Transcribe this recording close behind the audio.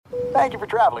Thank you for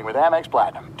traveling with Amex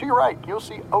Platinum. To your right, you'll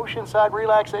see oceanside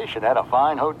relaxation at a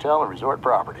fine hotel and resort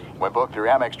property. When booked through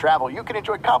Amex Travel, you can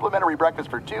enjoy complimentary breakfast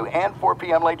for 2 and 4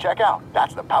 p.m. late checkout.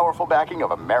 That's the powerful backing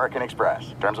of American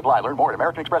Express. Terms apply. Learn more at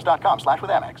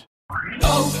americanexpress.com/withAmex.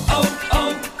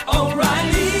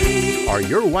 O'Reilly. Are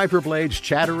your wiper blades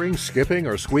chattering, skipping,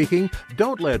 or squeaking?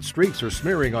 Don't let streaks or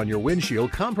smearing on your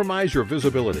windshield compromise your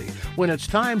visibility. When it's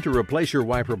time to replace your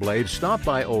wiper blades, stop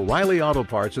by O'Reilly Auto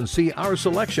Parts and see our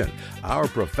selection. Our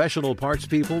professional parts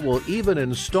people will even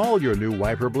install your new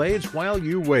wiper blades while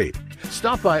you wait.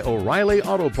 Stop by O'Reilly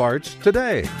Auto Parts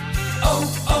today.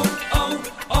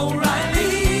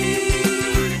 O'Reilly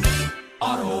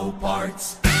Auto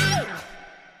Parts.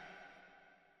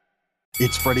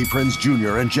 It's Freddie Prinze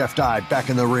Jr. and Jeff Dye back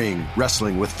in the ring.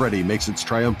 Wrestling with Freddie makes its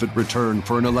triumphant return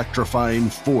for an electrifying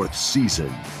 4th season.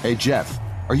 Hey, Jeff,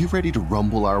 are you ready to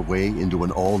rumble our way into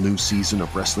an all-new season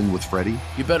of Wrestling with Freddie?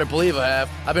 You better believe I have.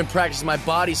 I've been practicing my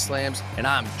body slams, and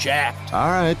I'm jacked. All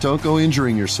right, don't go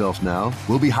injuring yourself now.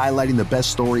 We'll be highlighting the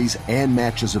best stories and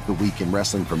matches of the week in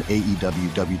wrestling from AEW,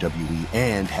 WWE,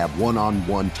 and have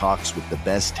one-on-one talks with the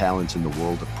best talents in the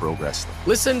world of pro wrestling.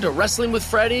 Listen to Wrestling with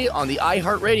Freddie on the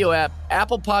iHeartRadio app,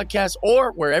 Apple Podcasts,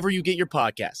 or wherever you get your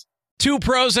podcasts. Two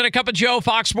pros and a cup of Joe,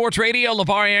 Fox Sports Radio.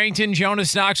 LaVar, Arrington,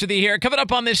 Jonas, Knox with you here. Coming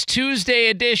up on this Tuesday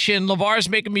edition, LaVar's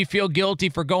making me feel guilty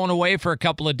for going away for a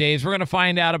couple of days. We're going to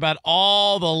find out about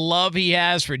all the love he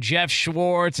has for Jeff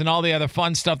Schwartz and all the other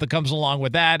fun stuff that comes along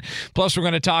with that. Plus, we're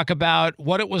going to talk about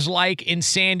what it was like in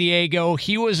San Diego.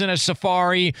 He was in a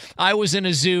safari. I was in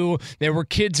a zoo. There were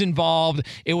kids involved.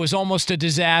 It was almost a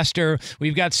disaster.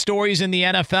 We've got stories in the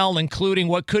NFL, including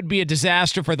what could be a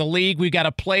disaster for the league. We've got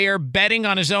a player betting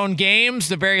on his own game.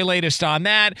 The very latest on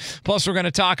that. Plus, we're going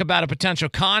to talk about a potential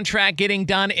contract getting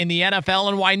done in the NFL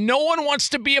and why no one wants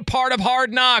to be a part of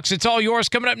Hard Knocks. It's all yours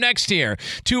coming up next here.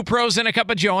 Two pros and a cup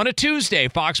of Joe on a Tuesday,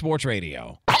 Fox Sports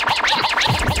Radio. Now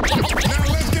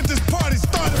let's get this party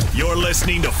started. You're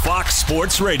listening to Fox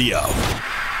Sports Radio.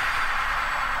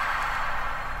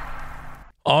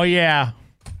 Oh, yeah.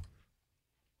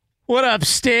 What up,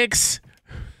 Sticks?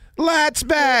 Let's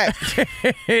back.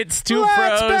 It's two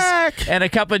Let's pros back. and a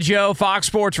cup of Joe, Fox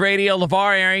Sports Radio.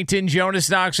 LaVar, Arrington, Jonas,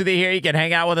 Knox with you here. You can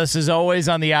hang out with us as always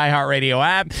on the iHeartRadio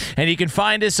app, and you can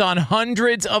find us on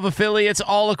hundreds of affiliates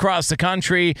all across the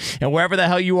country and wherever the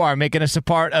hell you are, making us a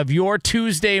part of your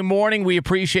Tuesday morning. We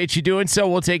appreciate you doing so.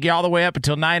 We'll take you all the way up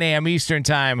until 9 a.m. Eastern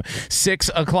Time,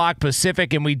 6 o'clock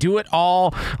Pacific, and we do it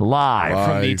all live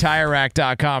from the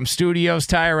TireRack.com studios.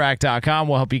 TireRack.com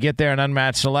will help you get there. An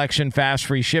unmatched selection, fast,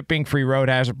 free shipping, free road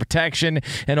hazard protection,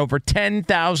 and over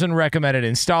 10,000 recommended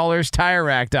installers.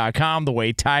 TireRack.com, the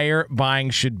way tire buying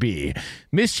should be.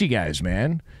 Missed you guys,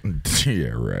 man. Yeah,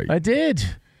 right. I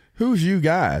did. Who's you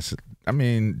guys? I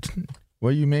mean,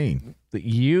 what do you mean?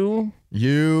 You,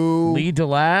 Lee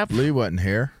DeLapp, Lee wasn't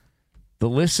here. the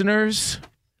listeners,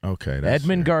 Okay, that's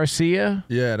Edmund fair. Garcia.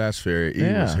 Yeah, that's fair. He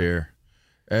was here.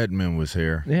 Edmund was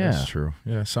here. Yeah. That's true.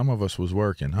 Yeah, some of us was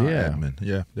working, huh, Yeah. Edmund?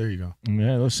 Yeah, there you go.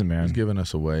 Yeah, listen, man. He's giving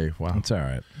us a wave. Wow. It's all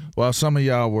right. Well, some of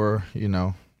y'all were, doing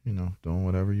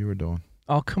whatever you were doing.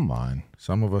 Oh, come on.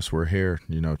 Some of us were here,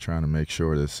 trying to make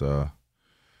sure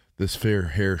this Fair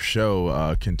Hair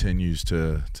show continues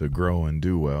to grow and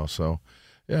do well. So,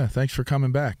 yeah, thanks for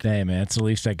coming back. Hey, man, it's the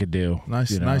least I could do. Nice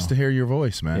to hear your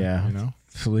voice, man. Yeah.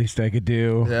 It's the least I could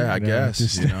do. Yeah, I guess.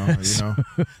 Just-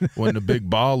 When the big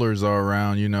ballers are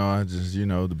around, I just,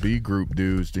 the B group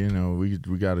dudes,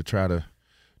 we got to try to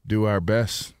do our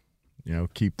best,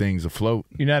 keep things afloat.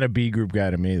 You're not a B group guy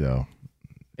to me, though.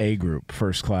 A group,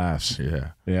 first class. Yeah.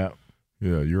 Yeah.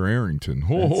 Yeah, you're Arrington.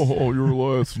 Oh, your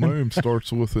last name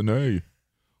starts with an A.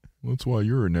 That's why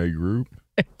you're an A group.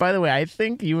 By the way, I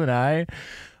think you and I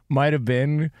might have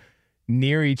been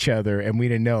near each other, and we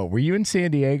didn't know. Were you in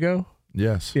San Diego?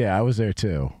 Yes. Yeah, I was there,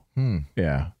 too.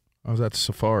 Yeah. I was at the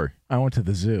safari. I went to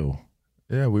the zoo.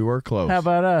 Yeah, we were close. How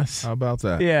about us? How about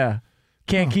that? Yeah.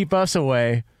 Can't keep us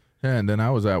away. Yeah, and then I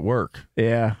was at work.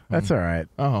 Yeah, that's all right.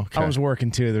 Oh, okay. I was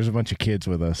working, too. There's a bunch of kids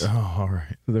with us. Oh, all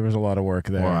right. There was a lot of work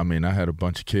there. Well, I mean, I had a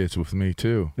bunch of kids with me,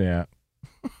 too. Yeah.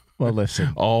 Well,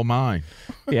 listen. All mine.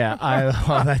 Yeah,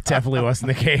 that definitely wasn't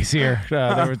the case here.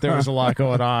 There was a lot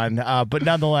going on, but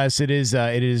nonetheless, it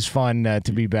is fun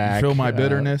to be back. You feel my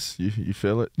bitterness? You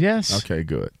feel it? Yes. Okay,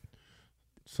 good.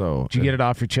 So did you get it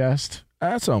off your chest?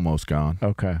 That's almost gone.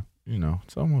 Okay.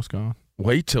 It's almost gone.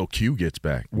 Wait till Q gets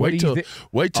back. What Wait do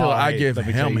you till I give let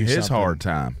me tell him you his something. hard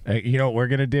time. You know what we're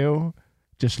gonna do?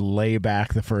 Just lay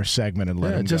back the first segment and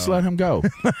let him just go. let him go.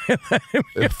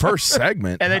 First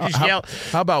segment. And then just yell.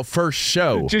 How about first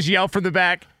show? Just yell from the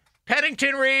back,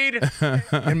 Pennington Reed,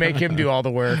 and make him do all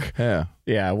the work. Yeah.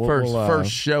 Yeah,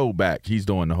 first show back. He's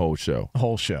doing the whole show.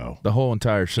 The whole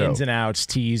entire show. Ins and outs,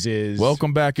 teases.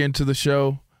 Welcome back into the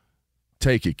show.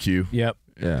 Take it, Q. Yep.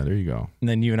 Yeah, there you go. And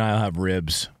then you and I will have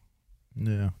ribs.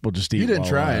 Yeah. We'll just eat. You didn't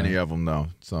try any of them, though,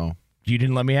 so. You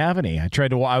didn't let me have any. I tried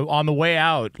to. On the way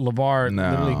out, LaVar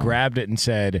literally grabbed it and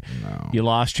said, "You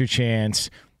lost your chance."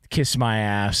 Kissed my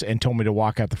ass and told me to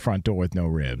walk out the front door with no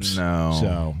ribs.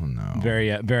 No.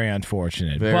 Very, very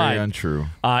unfortunate. Very untrue.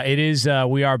 It is.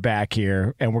 We are back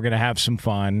here, and we're going to have some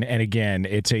fun. And again,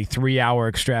 it's a 3-hour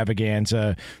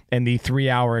extravaganza, and the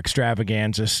 3-hour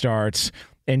extravaganza starts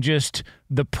in just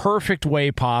the perfect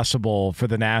way possible for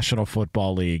the National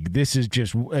Football League. This is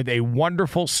just a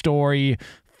wonderful story.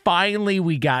 Finally,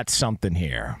 we got something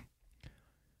here.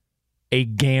 A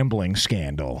gambling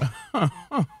scandal.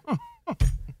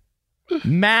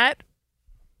 Matt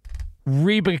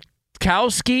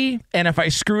Rebekowski, and if I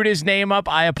screwed his name up,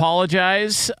 I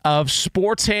apologize, of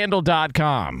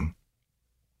sportshandle.com.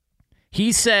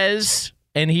 He says,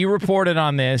 and he reported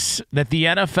on this, that the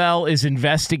NFL is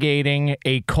investigating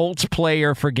a Colts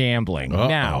player for gambling.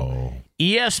 Now,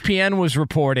 ESPN was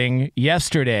reporting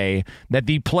yesterday that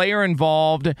the player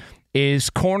involved is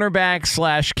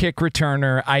cornerback/kick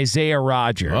returner Isaiah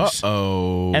Rodgers.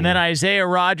 And then Isaiah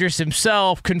Rodgers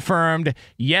himself confirmed,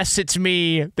 yes, it's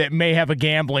me that may have a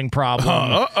gambling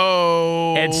problem.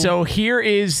 And so here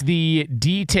is the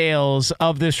details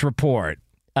of this report.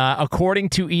 According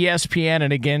to ESPN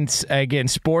and again,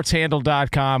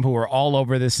 sportshandle.com, who are all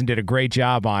over this and did a great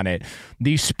job on it,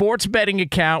 the sports betting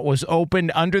account was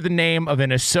opened under the name of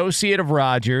an associate of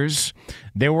Rodgers.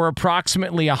 There were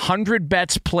approximately 100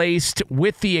 bets placed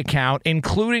with the account,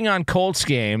 including on Colts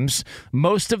games.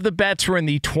 Most of the bets were in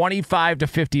the $25 to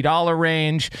 $50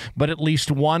 range, but at least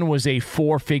one was a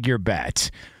 4-figure bet.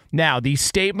 Now, the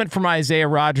statement from Isaiah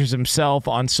Rodgers himself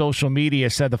on social media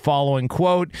said the following,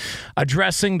 quote,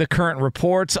 addressing the current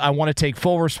reports, I want to take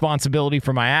full responsibility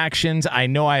for my actions. I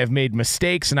know I have made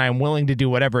mistakes, and I am willing to do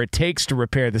whatever it takes to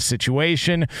repair the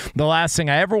situation. The last thing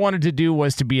I ever wanted to do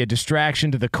was to be a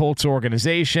distraction to the Colts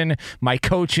organization, my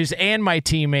coaches, and my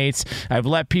teammates. I've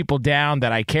let people down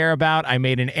that I care about. I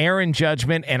made an error in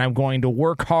judgment, and I'm going to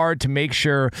work hard to make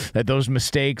sure that those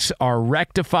mistakes are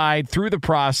rectified through the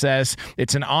process.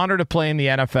 It's an honor to play in the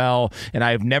NFL, and I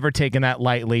have never taken that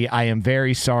lightly. I am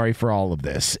very sorry for all of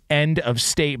this. End of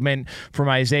statement from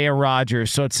Isaiah Rodgers.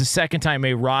 So it's the second time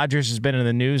a Rodgers has been in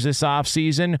the news this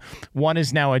offseason. One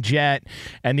is now a Jet,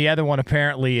 and the other one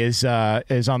apparently is on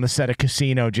the set of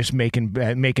Casino just making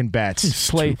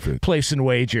bets, placing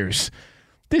wagers.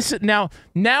 This now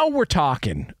we're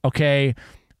talking, okay?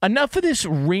 Enough of this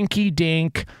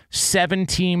rinky-dink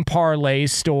 7-team parlay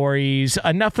stories.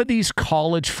 Enough of these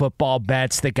college football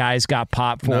bets that guys got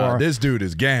popped for. No, this dude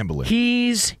is gambling.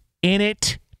 He's in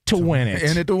it to win it.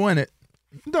 In it to win it.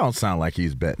 Don't sound like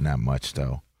he's betting that much,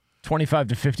 though. $25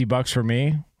 to $50 for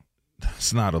me.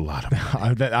 That's not a lot of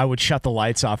money. I would shut the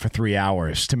lights off for 3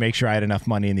 hours to make sure I had enough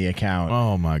money in the account.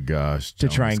 Oh, my gosh. To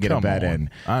try and get a bet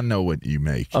in. I know what you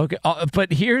make. Okay,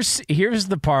 but here's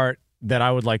the part that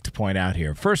I would like to point out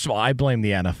here. First of all, I blame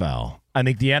the NFL. I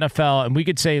think the NFL, and we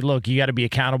could say, look, you got to be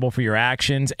accountable for your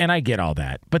actions, and I get all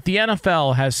that. But the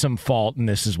NFL has some fault in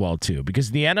this as well, too,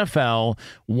 because the NFL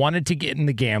wanted to get in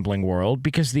the gambling world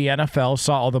because the NFL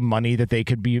saw all the money that they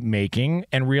could be making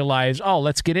and realized, oh,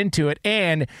 let's get into it.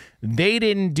 And they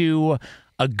didn't do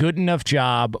a good enough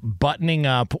job buttoning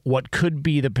up what could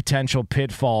be the potential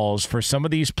pitfalls for some of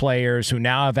these players who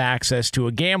now have access to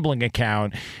a gambling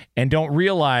account and don't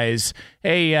realize,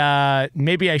 hey,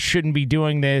 maybe I shouldn't be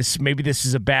doing this. Maybe this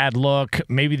is a bad look.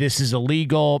 Maybe this is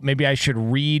illegal. Maybe I should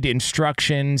read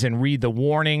instructions and read the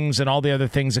warnings and all the other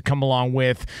things that come along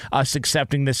with us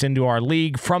accepting this into our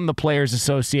league from the Players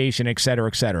Association, et cetera,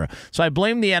 et cetera. So I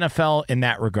blame the NFL in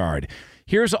that regard.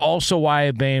 Here's also why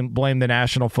I blame the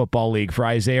National Football League for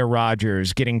Isaiah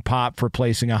Rodgers getting popped for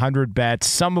placing 100 bets,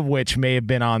 some of which may have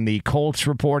been on the Colts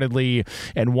reportedly,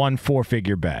 and one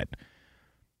 4-figure bet.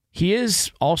 He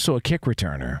is also a kick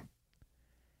returner.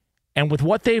 And with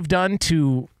what they've done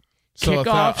to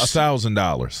kickoffs...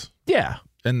 $1,000. Yeah.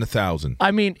 And the 1,000.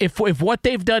 I mean, if what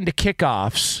they've done to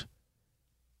kickoffs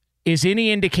is any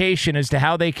indication as to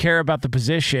how they care about the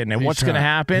position and what's going to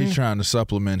happen. He's trying to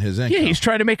supplement his income. Yeah, he's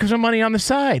trying to make some money on the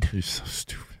side. He's so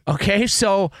stupid. Okay,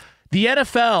 so the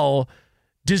NFL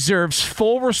deserves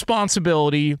full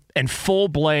responsibility and full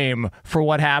blame for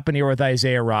what happened here with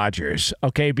Isaiah Rodgers.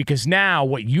 Okay, because now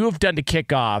what you have done to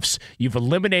kickoffs, you've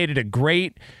eliminated a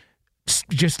great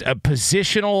just a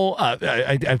positional,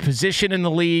 a position in the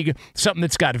league, something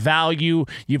that's got value.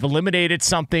 You've eliminated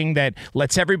something that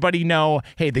lets everybody know,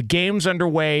 hey, the game's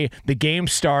underway, the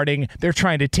game's starting. They're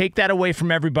trying to take that away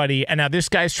from everybody, and now this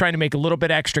guy's trying to make a little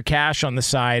bit extra cash on the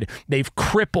side. They've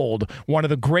crippled one of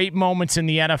the great moments in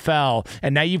the NFL,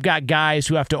 and now you've got guys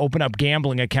who have to open up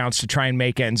gambling accounts to try and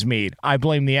make ends meet. I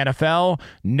blame the NFL.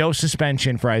 No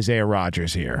suspension for Isaiah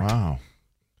Rodgers here. Wow.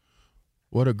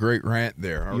 What a great rant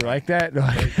there. You like that?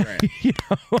 Great rant.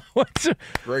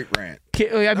 Great rant. I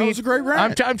mean, that was a great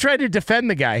rant. I'm trying to defend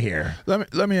the guy here.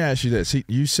 Let me ask you this.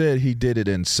 You said he did it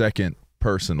in second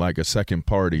person, like a second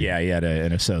party. Yeah, he had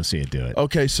an associate do it.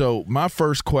 Okay, so my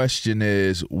first question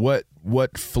is, what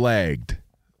flagged?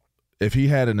 If he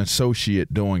had an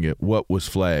associate doing it, what was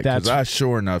flagged? Because I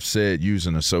sure enough said use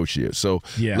an associate. So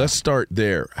let's start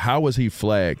there. How was he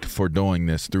flagged for doing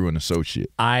this through an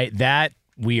associate?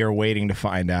 We are waiting to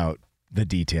find out the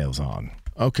details on.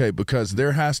 Okay, because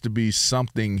there has to be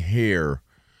something here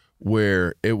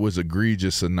where it was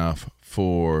egregious enough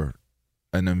for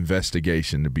an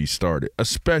investigation to be started,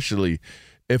 especially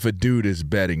if a dude is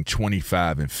betting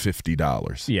 $25 and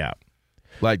 $50. Yeah.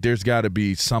 Like, there's got to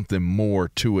be something more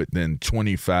to it than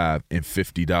 $25 and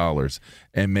 $50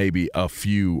 and maybe a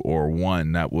few or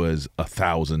one that was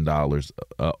 $1,000,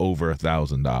 over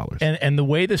 $1,000. And the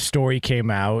way the story came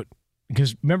out,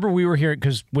 because remember we were here,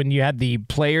 because when you had the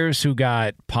players who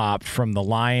got popped from the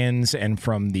Lions and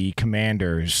from the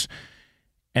Commanders,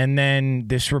 and then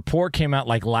this report came out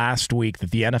like last week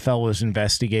that the NFL was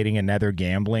investigating another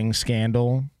gambling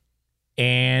scandal,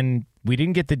 and we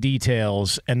didn't get the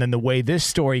details. And then the way this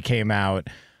story came out,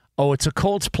 it's a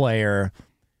Colts player.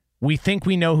 We think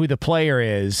we know who the player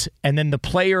is, and then the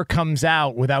player comes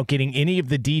out without getting any of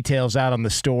the details out on the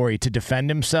story to defend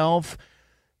himself.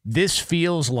 This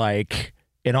feels like,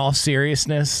 in all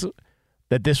seriousness,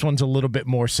 that this one's a little bit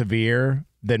more severe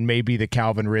than maybe the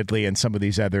Calvin Ridley and some of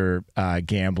these other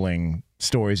gambling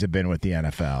stories have been with the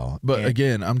NFL. But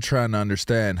again, I'm trying to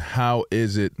understand, how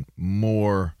is it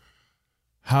more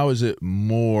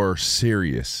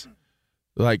serious?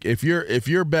 Like, if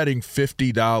you're betting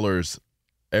 $50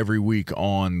 every week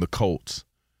on the Colts,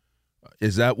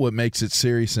 is that what makes it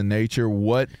serious in nature?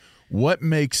 What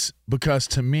makes, because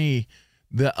to me,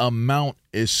 the amount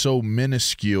is so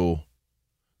minuscule.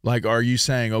 Like, are you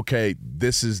saying, okay,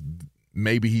 this is,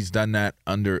 maybe he's done that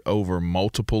over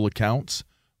multiple accounts,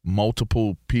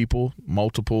 multiple people,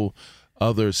 multiple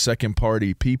other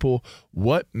second-party people?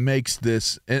 What makes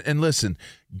this – and listen,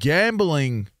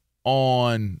 gambling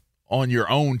on your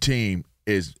own team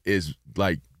is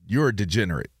like, you're a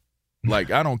degenerate.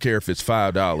 Like, I don't care if it's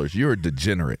 $5. You're a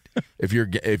degenerate. If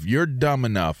you're dumb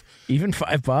enough – even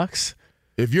 $5?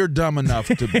 If you're dumb enough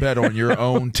to bet on your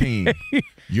own team,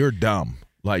 you're dumb.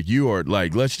 Like, you are,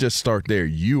 like, let's just start there.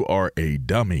 You are a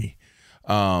dummy.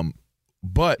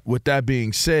 But with that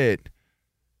being said,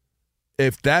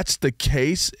 if that's the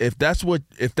case, if that's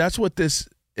what this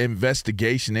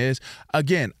investigation is,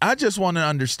 again, I just want to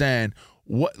understand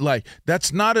what, like,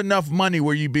 that's not enough money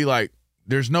where you'd be like,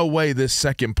 there's no way this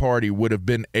second party would have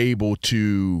been able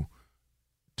to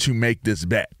make this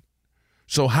bet.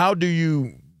 So how do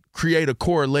you create a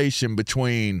correlation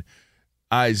between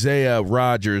Isaiah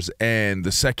Rodgers and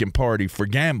the second party for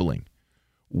gambling?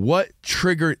 What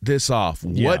triggered this off?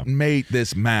 Yeah. What made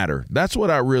this matter? That's what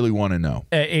I really want to know.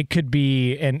 It could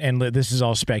be, and this is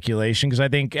all speculation, because I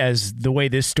think as the way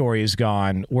this story has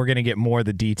gone, we're going to get more of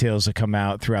the details that come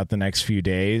out throughout the next few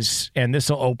days, and this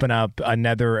will open up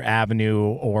another avenue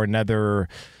or another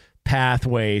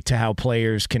pathway to how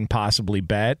players can possibly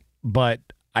bet. But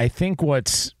I think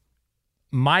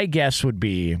my guess would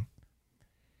be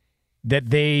that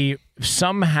they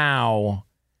somehow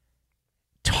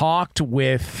talked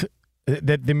with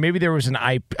that maybe there was an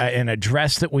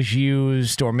address that was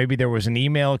used, or maybe there was an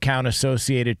email account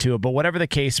associated to it. But whatever the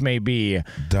case may be,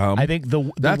 dumb. I think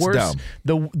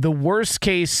the worst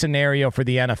case scenario for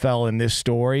the NFL in this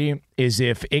story is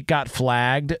if it got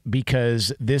flagged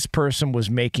because this person was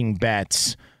making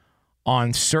bets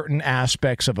on certain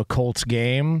aspects of a Colts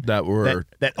game that were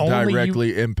that only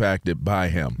directly impacted by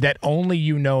him. That only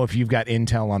you know if you've got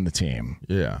intel on the team.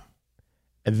 Yeah.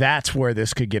 That's where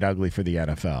this could get ugly for the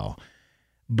NFL.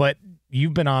 But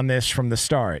you've been on this from the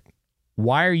start.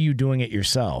 Why are you doing it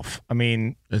yourself? I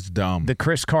mean, it's dumb. The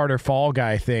Chris Carter fall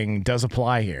guy thing does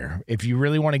apply here. If you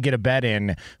really want to get a bet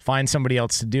in, find somebody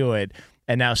else to do it.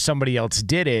 And now somebody else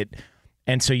did it.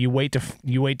 And so you wait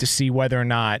to see whether or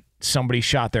not somebody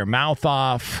shot their mouth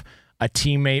off. A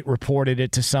teammate reported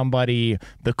it to somebody.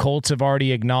 The Colts have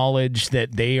already acknowledged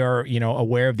that they are,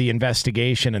 aware of the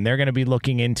investigation and they're going to be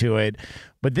looking into it.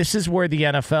 But this is where the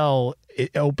NFL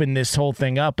opened this whole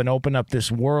thing up and opened up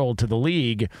this world to the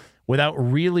league without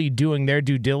really doing their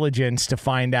due diligence to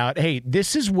find out, hey,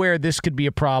 this is where this could be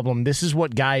a problem. This is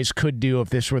what guys could do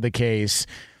if this were the case.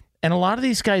 And a lot of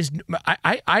these guys,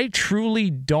 I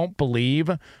truly don't believe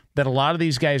that a lot of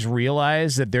these guys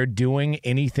realize that they're doing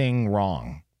anything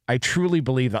wrong. I truly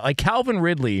believe that. Like Calvin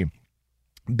Ridley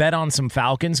bet on some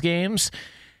Falcons games,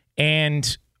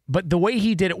 but the way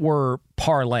he did it were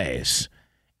parlays.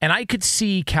 And I could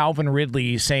see Calvin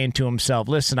Ridley saying to himself,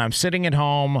 listen, I'm sitting at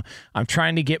home. I'm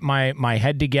trying to get my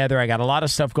head together. I got a lot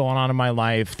of stuff going on in my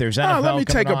life. There's NFL let me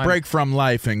take a break from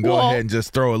life and go ahead and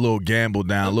just throw a little gamble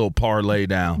down, a little parlay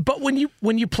down. But when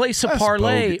you place a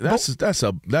parlay,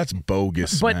 that's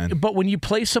bogus, man. But when you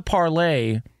place a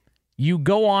parlay, you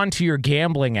go on to your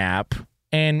gambling app,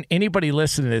 and anybody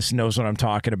listening to this knows what I'm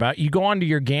talking about. You go onto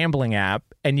your gambling app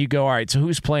and you go, all right, so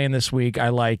who's playing this week? I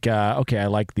like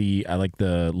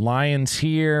the Lions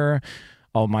here.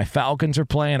 Oh, my Falcons are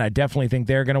playing. I definitely think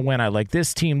they're going to win. I like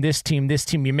this team, this team, this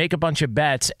team. You make a bunch of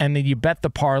bets, and then you bet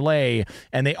the parlay,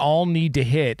 and they all need to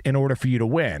hit in order for you to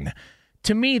win.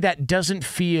 To me, that doesn't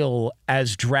feel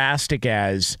as drastic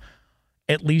as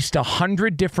at least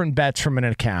 100 different bets from an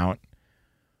account.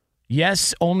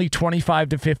 Yes, only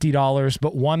 $25 to $50,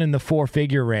 but one in the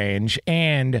four-figure range,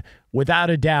 and without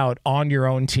a doubt on your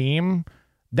own team.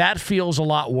 That feels a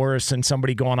lot worse than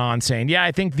somebody going on saying, yeah,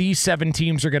 I think these 7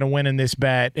 teams are going to win in this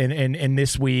bet in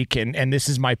this week, and this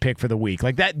is my pick for the week.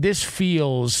 Like that, this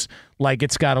feels like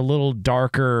it's got a little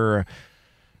darker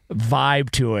vibe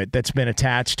to it that's been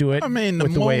attached to it. I mean, the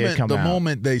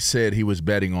moment they said he was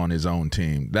betting on his own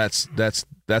team, that's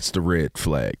the red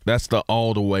flag. That's the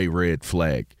all the way red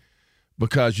flag.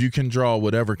 Because you can draw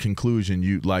whatever conclusion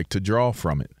you'd like to draw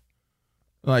from it.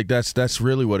 Like that's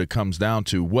really what it comes down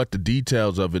to. What the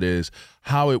details of it is,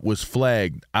 how it was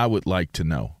flagged, I would like to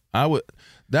know.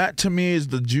 That to me is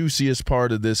the juiciest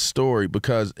part of this story,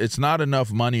 because it's not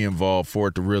enough money involved for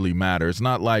it to really matter. It's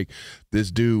not like this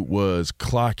dude was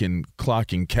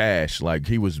clocking cash, like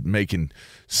he was making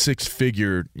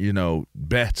 6-figure,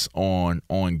 bets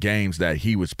on games that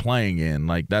he was playing in.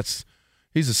 Like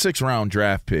he's a 6th-round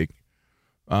draft pick.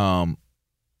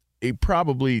 He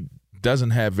probably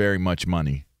doesn't have very much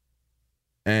money.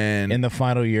 And in the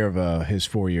final year of his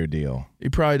 4-year deal. He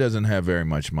probably doesn't have very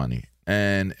much money.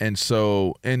 And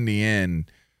so in the end,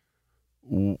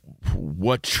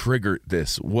 what triggered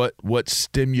this? What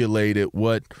stimulated,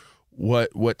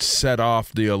 what set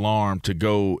off the alarm to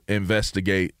go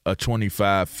investigate a $25,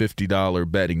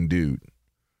 $50 betting dude?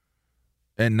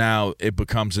 And now it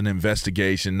becomes an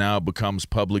investigation. Now it becomes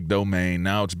public domain.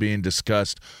 Now it's being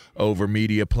discussed over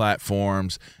media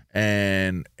platforms,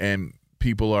 and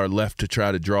people are left to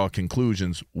try to draw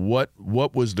conclusions. What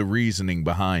was the reasoning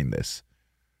behind this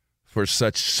for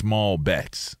such small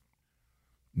bets?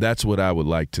 That's what I would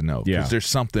like to know, because there's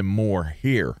something more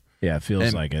here. Yeah, it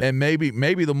feels like it. And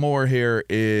maybe the more here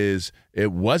is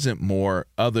it wasn't more,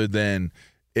 other than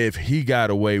if he got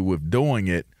away with doing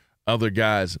it, other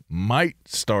guys might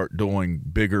start doing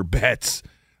bigger bets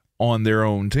on their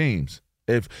own teams.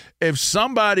 If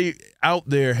somebody out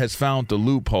there has found the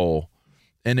loophole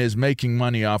and is making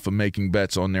money off of making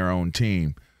bets on their own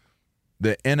team,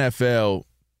 the NFL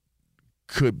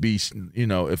could be,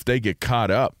 if they get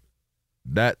caught up,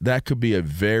 that could be a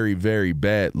very, very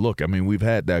bad look. I mean, we've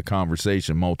had that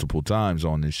conversation multiple times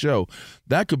on this show.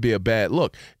 That could be a bad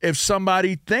look. If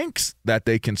somebody thinks that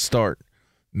they can start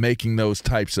making those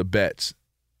types of bets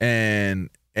and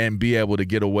be able to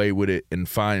get away with it and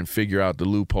figure out the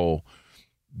loophole,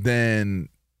 then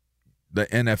the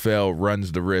NFL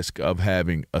runs the risk of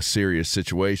having a serious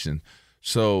situation.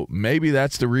 So maybe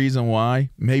that's the reason why.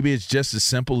 Maybe it's just as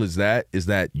simple as that, is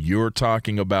that you're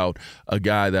talking about a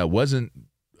guy that wasn't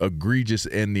egregious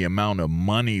in the amount of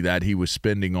money that he was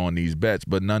spending on these bets,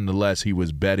 but nonetheless he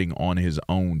was betting on his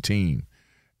own team.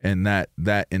 And that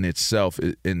in itself,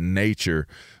 in nature,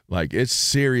 like, it's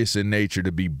serious in nature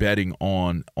to be betting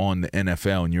on the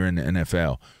NFL, and you're in the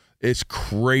NFL. It's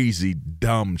crazy,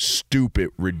 dumb,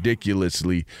 stupid,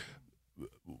 ridiculously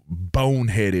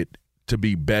boneheaded to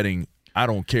be betting, I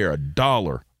don't care,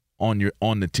 $1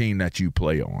 on the team that you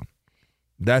play on.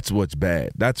 That's what's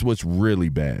bad. That's what's really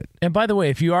bad. And by the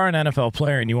way, if you are an NFL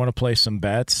player and you want to play some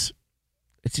bets,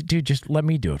 dude, just let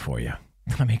me do it for you.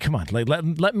 I mean, come on.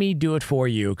 Let me do it for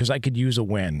you, because I could use a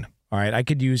win. All right, I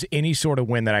could use any sort of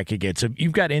win that I could get. So if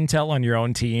you've got intel on your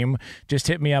own team, just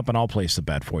hit me up and I'll place the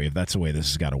bet for you if that's the way this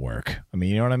has got to work. I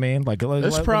mean, you know what I mean? Like,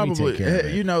 it's probably,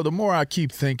 the more I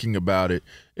keep thinking about it,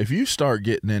 if you start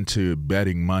getting into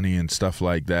betting money and stuff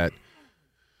like that,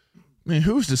 I mean,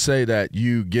 who's to say that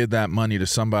you give that money to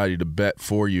somebody to bet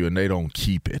for you and they don't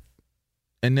keep it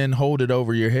and then hold it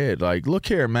over your head? Like, look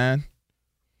here, man.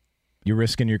 You're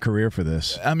risking your career for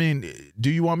this. I mean, do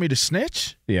you want me to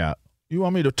snitch? Yeah. You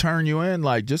want me to turn you in?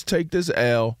 Like, just take this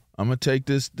L. I'm going to take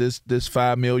this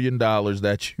 $5 million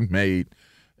that you made,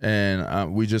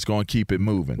 and we just going to keep it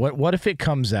moving. What if it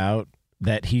comes out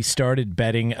that he started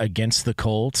betting against the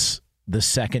Colts the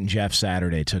second Jeff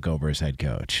Saturday took over as head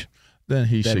coach? Then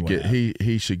he should get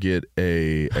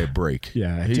a break.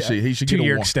 Yeah, he should get a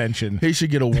 2-year extension. He should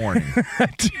get a warning.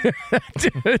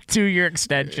 2-year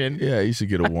extension. Yeah, he should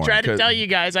get a warning. I'm trying to tell you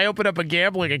guys, I opened up a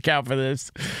gambling account for this.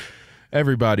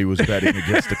 Everybody was betting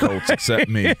against the Colts except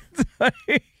me.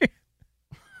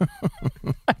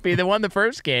 I mean, they won the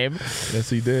first game.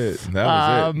 Yes, he did.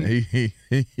 That was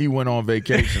it. He went on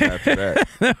vacation after that.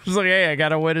 I was like, hey, I got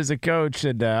to win as a coach,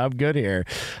 and I'm good here.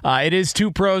 It is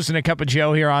Two Pros and a Cup of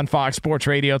Joe here on Fox Sports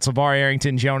Radio. It's LaVar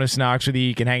Arrington, Jonas Knox with you.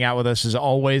 You can hang out with us as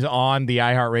always on the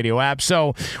iHeartRadio app.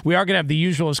 So we are going to have the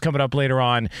usuals coming up later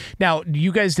on. Now,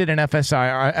 you guys did an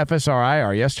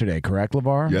FSRIR yesterday, correct,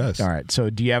 LaVar? Yes. All right.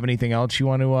 So do you have anything else you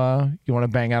want to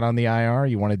bang out on the IR?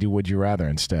 You want to do Would You Rather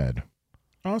instead?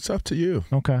 Oh, it's up to you.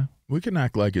 Okay. We can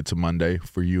act like it's a Monday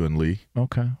for you and Lee.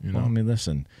 Okay. You know? Well, I mean,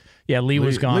 listen. Yeah, Lee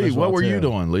was gone. Lee, as well, what were too. you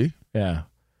doing, Lee? Yeah.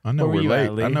 I know we're late.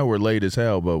 Lee? I know we're late as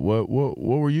hell, but what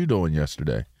were you doing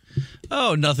yesterday?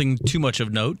 Oh, nothing too much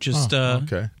of note. Just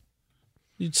okay.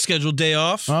 Scheduled day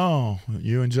off. Oh,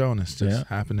 you and Jonas just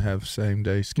happen to have the same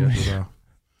day scheduled off.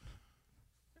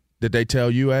 Did they tell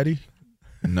you, Eddie?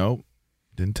 Nope.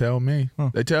 Didn't tell me.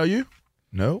 Huh. They tell you?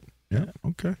 Nope. Yeah.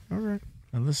 Okay. All right.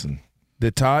 Now listen.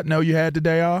 Did Todd know you had the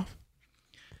day off?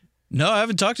 No, I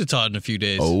haven't talked to Todd in a few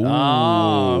days.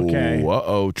 Oh, okay.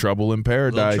 Uh-oh. Trouble in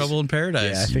paradise. Trouble in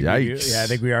paradise. Yikes. I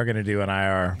think we are going to do an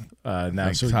IR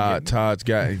now. So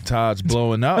Todd's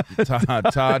blowing up.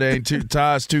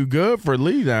 Todd's too good for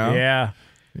Lee now. Yeah.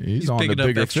 He's on picking the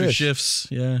bigger up extra fish. shifts.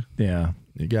 Yeah. Yeah.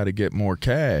 You got to get more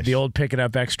cash. The old picking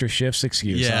up extra shifts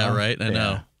excuse. Yeah, huh? right. I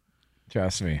know.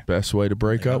 Trust me. Best way to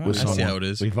break up with I see someone. how it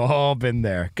is. We've all been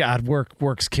there. God,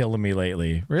 work's killing me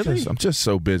lately. Really? I'm just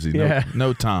so busy. Yeah.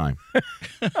 No time.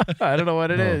 I don't know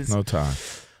what it is. No time.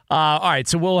 All right,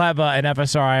 so we'll have an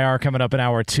FSRIR coming up in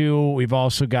hour 2. We've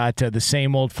also got the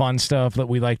same old fun stuff that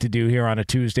we like to do here on a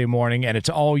Tuesday morning, and it's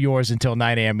all yours until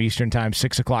 9 a.m. Eastern Time,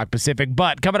 6 o'clock Pacific.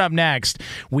 But coming up next,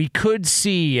 we could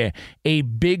see a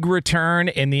big return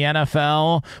in the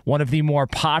NFL. One of the more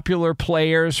popular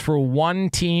players for one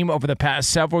team over the past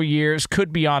several years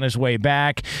could be on his way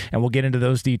back, and we'll get into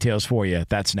those details for you.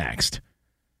 That's next.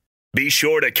 Be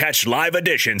sure to catch live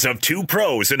editions of Two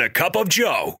Pros and a Cup of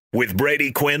Joe with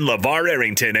Brady Quinn, LaVar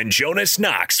Arrington, and Jonas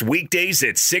Knox weekdays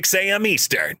at 6 a.m.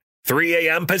 Eastern, 3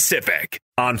 a.m. Pacific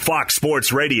on Fox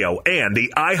Sports Radio and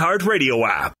the iHeartRadio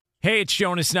app. Hey, it's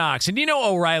Jonas Knox, and you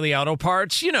know O'Reilly Auto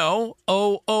Parts, you know,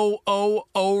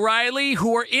 O'Reilly,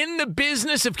 who are in the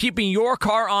business of keeping your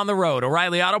car on the road.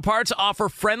 O'Reilly Auto Parts offer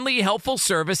friendly, helpful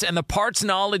service and the parts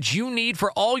knowledge you need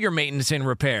for all your maintenance and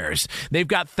repairs. They've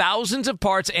got thousands of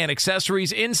parts and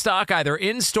accessories in stock, either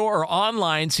in-store or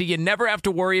online, so you never have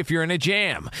to worry if you're in a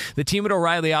jam. The team at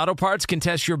O'Reilly Auto Parts can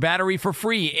test your battery for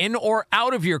free in or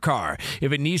out of your car.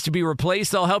 If it needs to be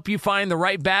replaced, they'll help you find the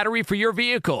right battery for your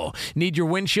vehicle. Need your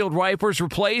windshield wipers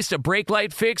replaced, a brake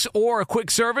light fix, or a quick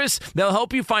service? They'll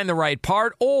help you find the right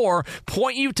part or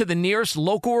point you to the nearest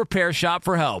local repair shop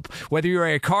for help. Whether you're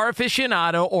a car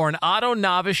aficionado or an auto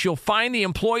novice, you'll find the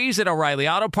employees at O'Reilly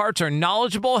Auto Parts are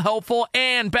knowledgeable, helpful,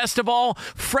 and best of all,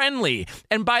 friendly.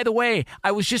 And by the way,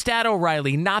 I was just at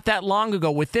O'Reilly not that long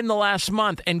ago, within the last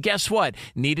month, and guess what?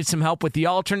 Needed some help with the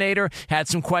alternator, had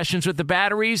some questions with the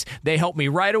batteries. They helped me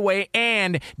right away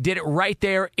and did it right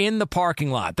there in the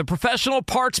parking lot. The professional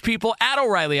parts people at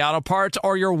O'Reilly Auto Parts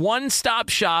are your one-stop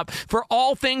shop for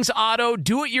all things auto,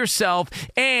 do-it-yourself,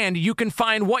 and you can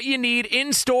find what you need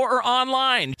in-store or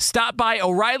online. Stop by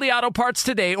O'Reilly Auto Parts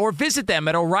today or visit them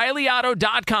at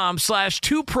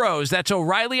O'ReillyAuto.com/2pros. That's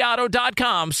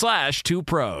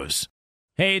O'ReillyAuto.com/2pros.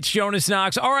 Hey, it's Jonas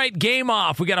Knox. All right, game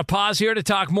off. We got to pause here to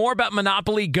talk more about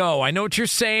Monopoly Go. I know what you're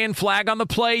saying, flag on the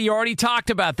play. You already talked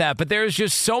about that, but there's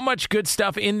just so much good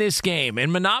stuff in this game.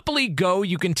 In Monopoly Go,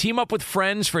 you can team up with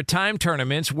friends for time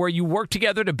tournaments where you work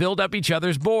together to build up each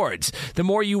other's boards. The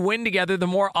more you win together, the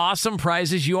more awesome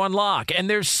prizes you unlock. And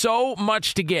there's so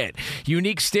much to get.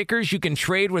 Unique stickers you can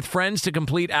trade with friends to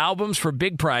complete albums for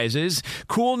big prizes.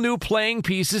 Cool new playing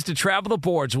pieces to travel the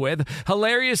boards with.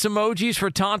 Hilarious emojis for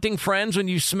taunting friends when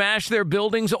you smash their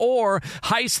buildings or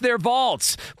heist their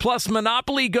vaults. Plus,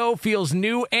 Monopoly Go feels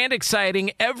new and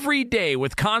exciting every day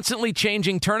with constantly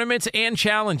changing tournaments and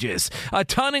challenges. A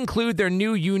ton include their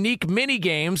new unique mini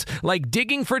games like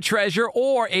digging for treasure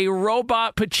or a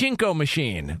robot pachinko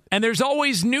machine. And there's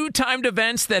always new timed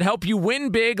events that help you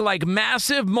win big, like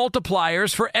massive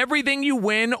multipliers for everything you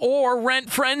win or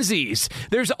rent frenzies.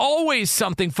 There's always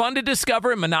something fun to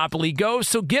discover in Monopoly Go,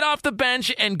 so get off the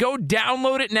bench and go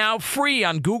download it now free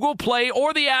on Google Play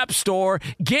or the App Store.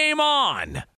 Game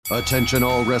on! Attention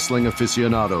all wrestling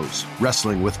aficionados.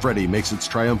 Wrestling with Freddie makes its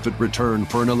triumphant return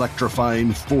for an electrifying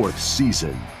 4th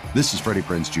season. This is Freddie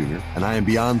Prinze Jr., and I am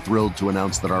beyond thrilled to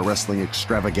announce that our wrestling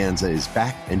extravaganza is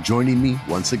back, and joining me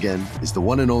once again is the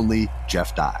one and only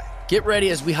Jeff Dye. Get ready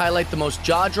as we highlight the most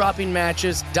jaw-dropping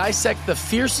matches, dissect the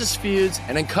fiercest feuds,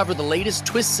 and uncover the latest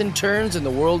twists and turns in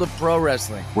the world of pro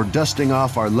wrestling. We're dusting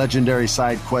off our legendary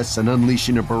side quests and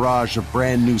unleashing a barrage of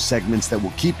brand new segments that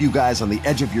will keep you guys on the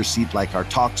edge of your seat like our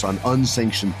talks on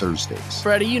Unsanctioned Thursdays.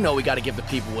 Freddie, you know we got to give the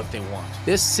people what they want.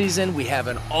 This season, we have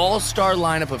an all-star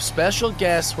lineup of special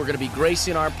guests who are going to be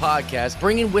gracing our podcast,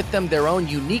 bringing with them their own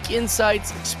unique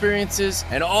insights, experiences,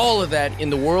 and all of that in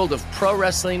the world of pro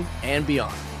wrestling and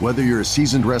beyond. Whether you're a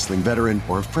seasoned wrestling veteran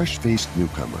or a fresh-faced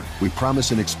newcomer, we promise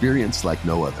an experience like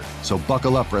no other. So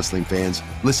buckle up, wrestling fans.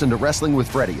 Listen to Wrestling with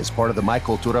Freddie as part of the My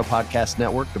Cultura Podcast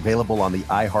Network, available on the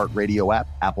iHeartRadio app,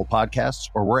 Apple Podcasts,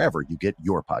 or wherever you get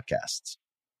your podcasts.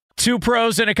 Two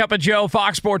pros and a cup of Joe,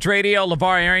 Fox Sports Radio.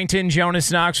 LaVar Arrington,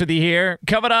 Jonas Knox with you here.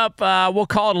 Coming up, we'll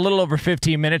call it a little over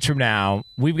 15 minutes from now.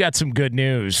 We've got some good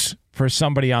news for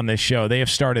somebody on this show. They have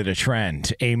started a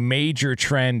trend, a major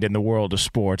trend in the world of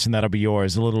sports, and that'll be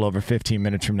yours a little over 15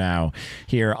 minutes from now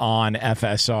here on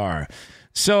FSR.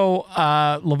 So,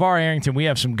 LaVar Arrington, we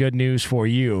have some good news for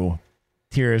you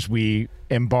here as we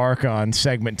embark on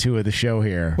segment 2 of the show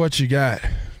here. What you got?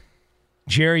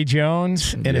 Jerry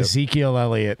Jones and Ezekiel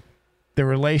Elliott, the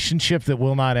relationship that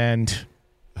will not end,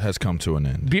 has come to an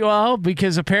end. Well,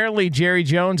 because apparently Jerry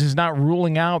Jones is not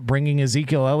ruling out bringing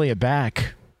Ezekiel Elliott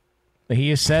back. He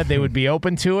has said they would be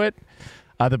open to it.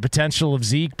 The potential of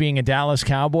Zeke being a Dallas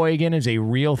Cowboy again is a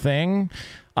real thing.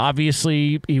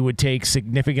 Obviously, he would take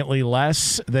significantly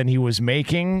less than he was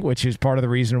making, which is part of the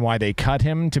reason why they cut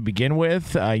him to begin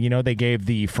with. They gave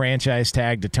the franchise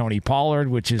tag to Tony Pollard,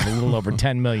 which is a little over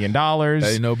 $10 million.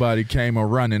 Hey, nobody came a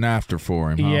running after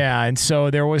for him. Huh? Yeah, and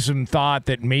so there was some thought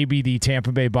that maybe the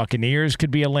Tampa Bay Buccaneers could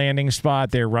be a landing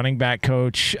spot. Their running back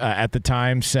coach at the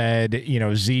time said,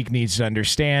 Zeke needs to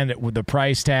understand that with the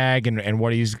price tag and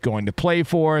what he's going to play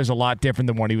for is a lot different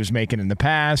than what he was making in the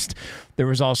past. There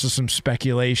was also some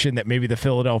speculation that maybe the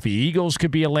Philadelphia Eagles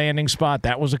could be a landing spot.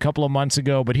 That was a couple of months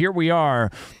ago. But here we are.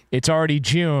 It's already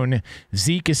June.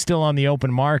 Zeke is still on the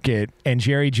open market, and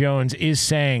Jerry Jones is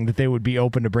saying that they would be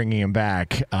open to bringing him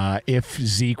back if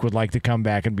Zeke would like to come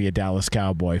back and be a Dallas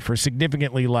Cowboy for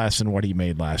significantly less than what he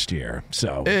made last year.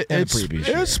 So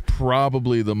it's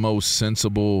probably the most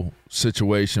sensible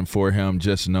situation for him,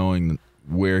 just knowing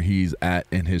where he's at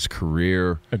in his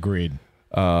career. Agreed.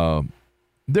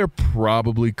 There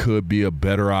probably could be a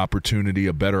better opportunity,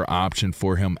 a better option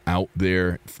for him out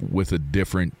there with a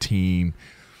different team.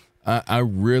 I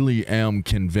really am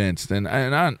convinced, and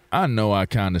I know I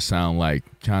kind of sound like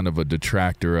kind of a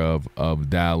detractor of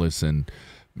Dallas, and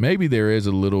maybe there is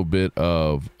a little bit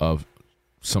of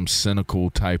some cynical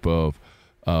type of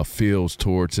feels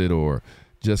towards it, or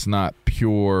just not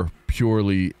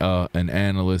purely an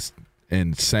analyst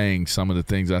and saying some of the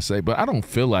things I say. But I don't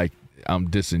feel like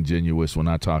I'm disingenuous when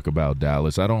I talk about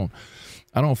Dallas. I don't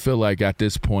feel like at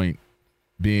this point,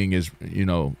 being as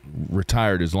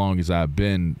retired as long as I've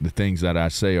been, the things that I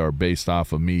say are based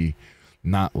off of me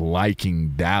not liking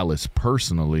Dallas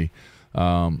personally.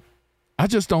 I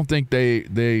just don't think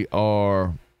they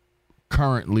are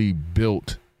currently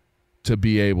built to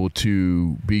be able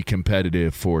to be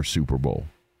competitive for a Super Bowl.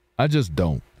 I just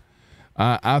don't.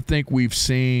 I think we've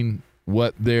seen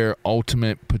what their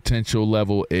ultimate potential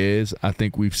level is. I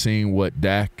think we've seen what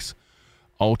Dak's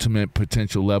ultimate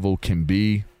potential level can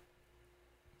be.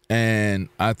 And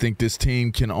I think this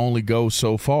team can only go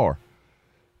so far.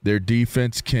 Their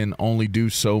defense can only do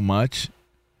so much.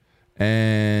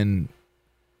 And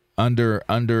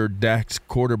under Dak's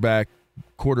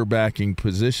quarterbacking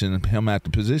position, him at the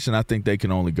position, I think they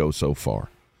can only go so far.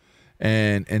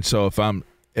 And so if I'm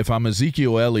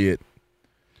Ezekiel Elliott,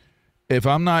 if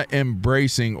I'm not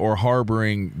embracing or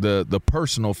harboring the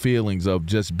personal feelings of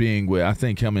just being with, I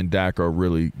think him and Dak are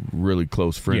really, really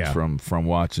close friends from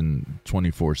watching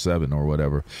 24/7 or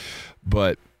whatever.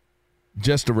 But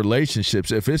just the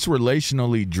relationships, if it's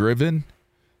relationally driven,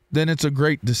 then it's a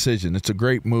great decision. It's a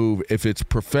great move. If it's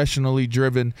professionally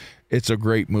driven, it's a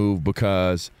great move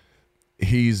because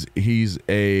he's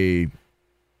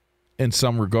in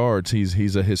some regards,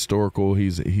 he's a historical,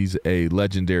 he's a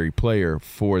legendary player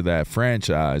for that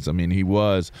franchise. I mean, he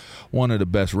was one of the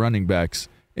best running backs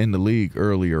in the league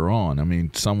earlier on. I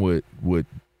mean, some would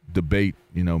debate,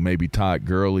 maybe Todd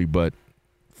Gurley, but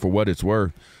for what it's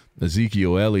worth,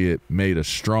 Ezekiel Elliott made a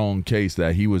strong case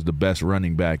that he was the best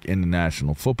running back in the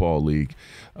National Football League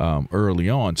early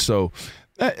on. So,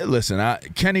 listen,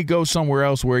 can he go somewhere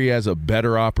else where he has a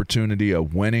better opportunity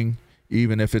of winning,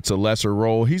 even if it's a lesser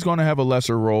role? He's going to have a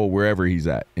lesser role wherever he's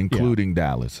at, including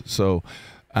Dallas. So,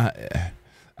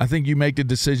 I think you make the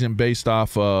decision based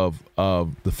off of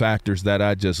the factors that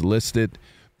I just listed,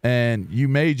 and you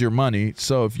made your money.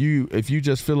 So if you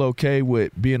just feel okay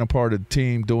with being a part of the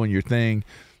team, doing your thing,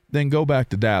 then go back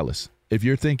to Dallas. If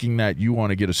you're thinking that you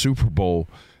want to get a Super Bowl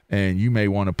and you may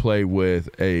want to play with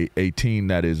a team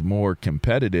that is more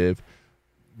competitive,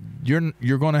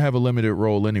 you're going to have a limited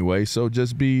role anyway. So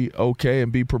just be okay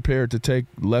and be prepared to take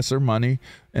lesser money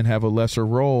and have a lesser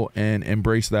role and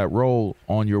embrace that role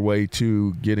on your way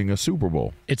to getting a Super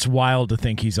Bowl. It's wild to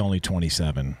think he's only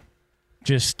 27.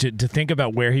 Just to think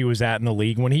about where he was at in the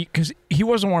league because he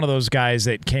wasn't one of those guys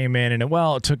that came in and,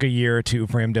 it took a year or two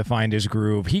for him to find his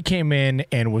groove. He came in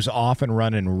and was off and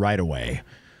running right away.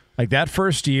 Like that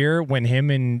first year when him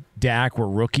and Dak were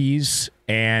rookies,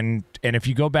 and if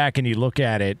you go back and you look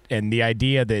at it, and the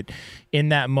idea that in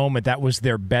that moment that was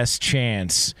their best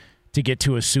chance to get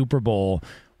to a Super Bowl,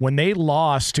 when they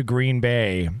lost to Green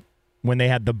Bay, when they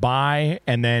had the bye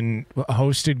and then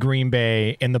hosted Green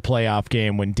Bay in the playoff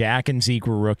game when Dak and Zeke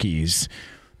were rookies,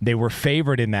 they were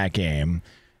favored in that game.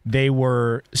 They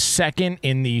were second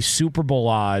in the Super Bowl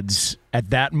odds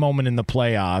at that moment in the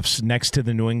playoffs next to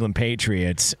the New England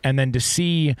Patriots. And then to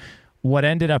see what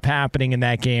ended up happening in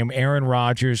that game, Aaron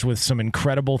Rodgers with some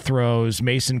incredible throws,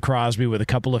 Mason Crosby with a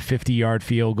couple of 50-yard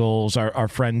field goals. Our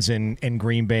friends in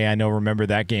Green Bay, I know, remember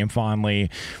that game fondly.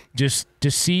 Just to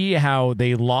see how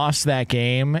they lost that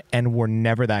game and were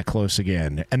never that close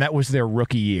again. And that was their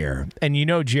rookie year. And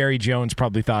Jerry Jones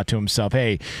probably thought to himself,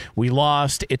 hey, we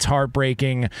lost. It's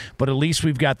heartbreaking, but at least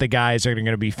we've got the guys that are going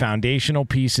to be foundational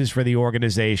pieces for the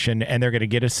organization, and they're going to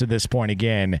get us to this point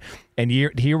again. And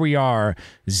here we are.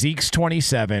 Zeke's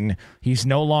 27. He's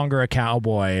no longer a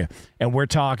Cowboy. And we're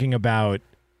talking about,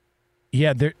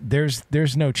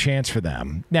 there's no chance for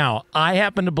them. Now, I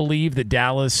happen to believe that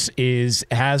Dallas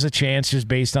has a chance just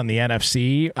based on the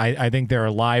NFC. I think they're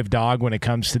a live dog when it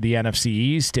comes to the NFC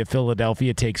East. If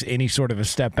Philadelphia takes any sort of a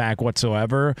step back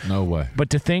whatsoever. No way. But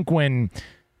to think when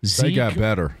Zeke... They got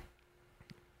better.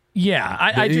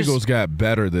 Yeah. The Eagles got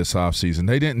better this offseason.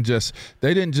 They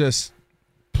didn't just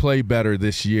play better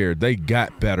this year. They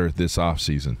got better this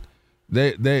offseason.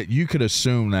 You could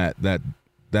assume that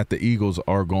the Eagles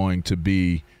are going to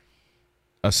be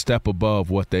a step above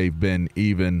what they've been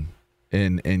even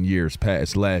in years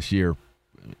past, last year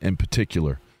in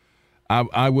particular.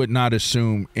 I would not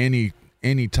assume any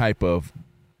type of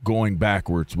going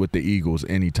backwards with the Eagles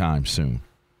anytime soon.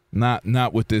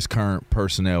 Not with this current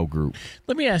personnel group.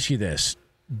 Let me ask you this.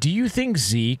 Do you think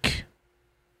Zeke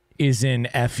is in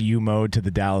FU mode to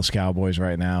the Dallas Cowboys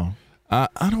right now?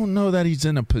 I don't know that he's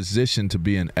in a position to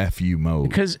be in FU mode.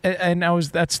 Because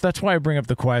that's why I bring up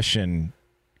the question.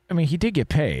 I mean, he did get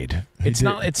paid. It's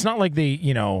not like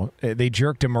they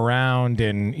jerked him around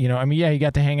and he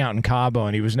got to hang out in Cabo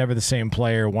and he was never the same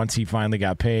player once he finally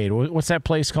got paid. What's that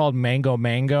place called?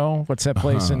 Mango? What's that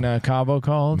place in Cabo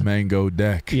called? Mango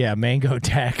Deck. Yeah, Mango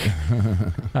Deck.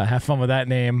 Have fun with that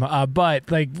name. But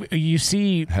you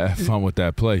see, have fun with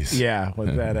that place. Yeah,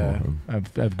 with that.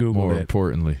 I've Googled more it. More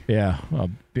importantly, yeah.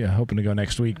 Hoping to go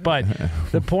next week. But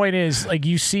the point is,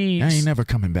 you see... I ain't never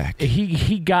coming back.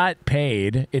 He got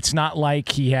paid. It's not like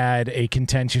he had a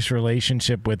contentious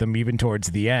relationship with him even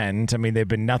towards the end. I mean, they've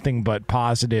been nothing but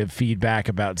positive feedback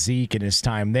about Zeke and his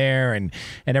time there and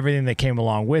everything that came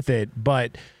along with it.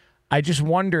 But I just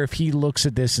wonder if he looks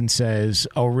at this and says,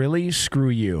 oh, really? Screw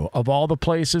you. Of all the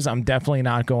places, I'm definitely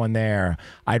not going there.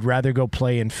 I'd rather go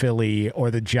play in Philly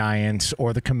or the Giants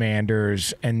or the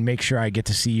Commanders and make sure I get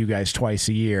to see you guys twice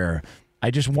a year.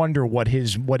 I just wonder what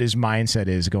his mindset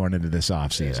is going into this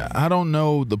offseason. Yeah, I don't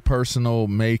know the personal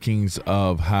makings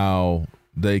of how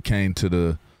they came to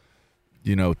the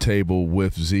table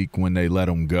with Zeke when they let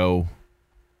him go.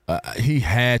 He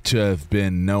had to have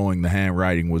been knowing the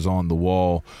handwriting was on the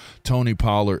wall. Tony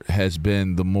Pollard has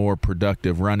been the more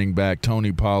productive running back.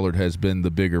 Tony Pollard has been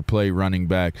the bigger play running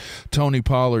back. Tony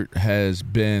Pollard has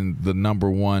been the number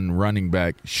one running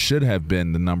back, should have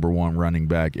been the number one running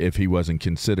back if he wasn't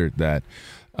considered that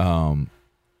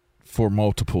for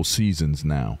multiple seasons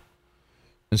now.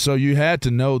 And so you had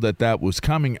to know that was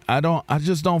coming. I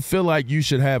just don't feel like you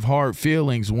should have hard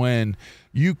feelings when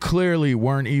you clearly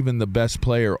weren't even the best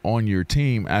player on your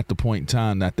team at the point in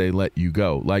time that they let you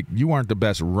go. Like, you weren't the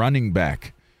best running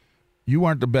back. You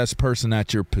weren't the best person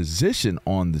at your position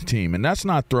on the team. And that's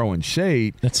not throwing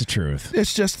shade. That's the truth.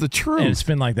 It's just the truth. And it's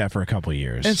been like that for a couple of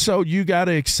years. And so you got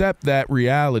to accept that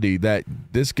reality that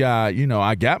this guy,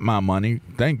 I got my money.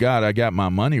 Thank God I got my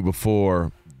money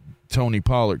before Tony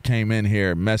Pollard came in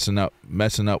here messing up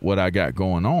what I got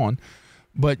going on.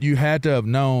 But you had to have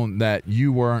known that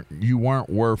you weren't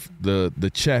worth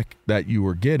the check that you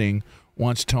were getting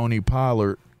once Tony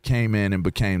Pollard came in and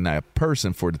became that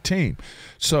person for the team.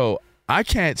 So I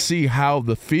can't see how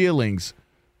the feelings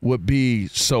would be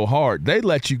so hard. They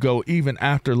let you go even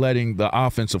after letting the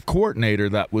offensive coordinator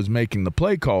that was making the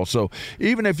play call. So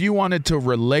even if you wanted to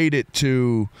relate it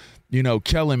to,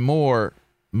 Kellen Moore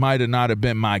might have not have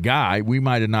been my guy. We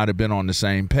might have not have been on the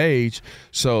same page.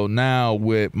 So now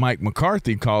with Mike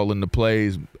McCarthy calling the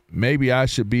plays, maybe I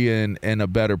should be in a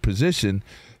better position.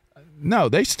 No,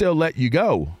 they still let you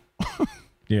go.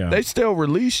 Yeah. They still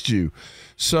released you.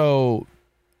 So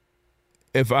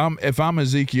if I'm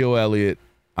Ezekiel Elliott,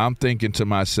 I'm thinking to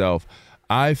myself,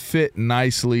 I fit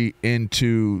nicely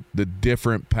into the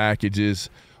different packages.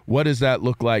 What does that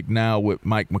look like now with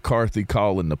Mike McCarthy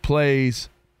calling the plays?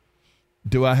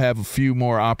 Do I have a few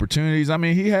more opportunities? I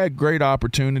mean, he had great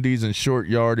opportunities in short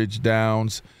yardage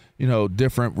downs,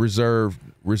 different reserve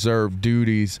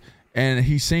duties, and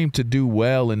he seemed to do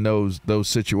well in those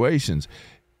situations.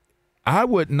 I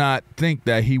would not think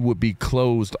that he would be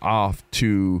closed off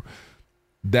to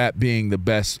that being the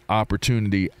best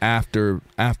opportunity after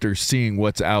seeing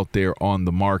what's out there on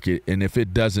the market. And if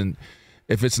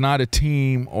it's not a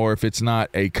team or if it's not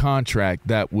a contract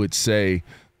that would say,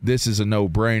 this is a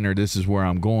no-brainer, this is where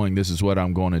I'm going, this is what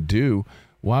I'm going to do,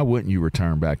 why wouldn't you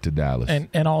return back to Dallas?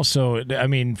 And also, I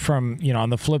mean, from, on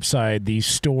the flip side, the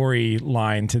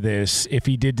storyline to this, if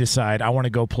he did decide, I want to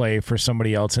go play for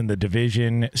somebody else in the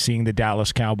division, seeing the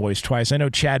Dallas Cowboys twice. I know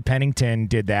Chad Pennington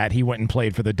did that. He went and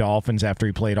played for the Dolphins after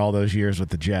he played all those years with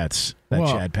the Jets,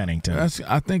 Chad Pennington.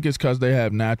 I think it's because they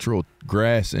have natural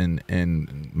grass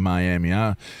in Miami.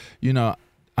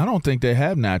 I don't think they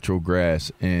have natural grass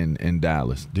in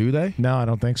Dallas, do they? No, I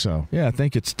don't think so. Yeah, I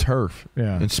think it's turf.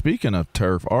 Yeah. And speaking of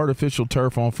turf, artificial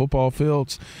turf on football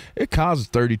fields, it causes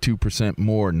 32%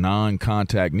 more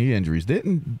non-contact knee injuries.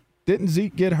 Didn't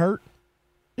Zeke get hurt?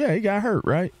 Yeah, he got hurt,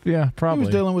 right? Yeah, probably. He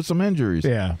was dealing with some injuries.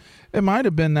 Yeah. It might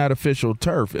have been that official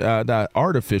turf, that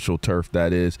artificial turf,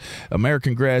 that is.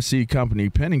 American Grass Seed Company,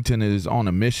 Pennington is on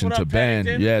a mission to ban.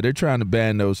 Pennington? Yeah, they're trying to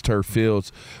ban those turf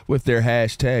fields with their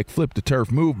hashtag Flip the Turf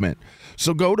movement.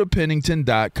 So go to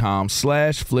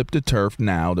Pennington.com/fliptheturf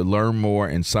now to learn more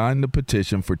and sign the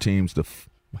petition for teams to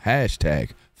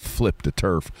hashtag Flip the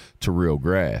Turf to real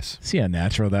grass. See how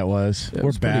natural that was? Yeah,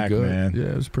 We're back, good. man. Yeah,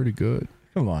 it was pretty good.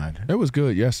 Come on. It was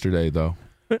good yesterday, though.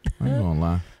 I ain't gonna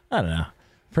lie. I don't know.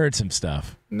 I've heard some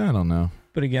stuff. I don't know.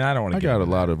 But again, I don't want to. I got a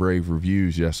lot of rave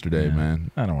reviews yesterday,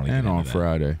 man. I don't want to. And on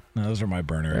Friday. No, those are my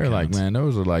burner. They're accounts. like, man,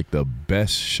 those are like the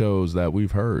best shows that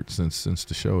we've heard since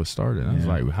the show has started. I was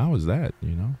like, how is that?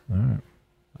 All right.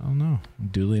 I don't know.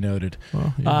 Duly noted.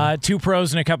 Well, Two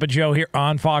pros and a cup of Joe here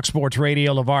on Fox Sports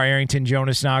Radio. LaVar Arrington,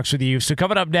 Jonas Knox with you. So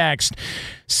coming up next,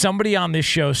 somebody on this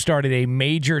show started a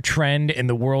major trend in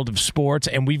the world of sports,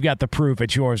 and we've got the proof.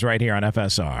 It's yours right here on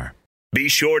FSR. Be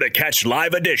sure to catch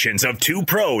live editions of Two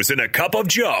Pros and a Cup of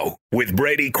Joe with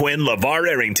Brady Quinn, LaVar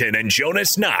Arrington, and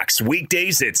Jonas Knox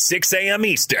weekdays at 6 a.m.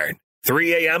 Eastern,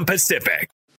 3 a.m. Pacific.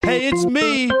 Hey, it's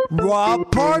me,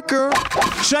 Rob Parker.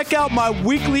 Check out my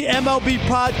weekly MLB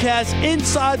podcast,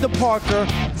 Inside the Parker,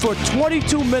 for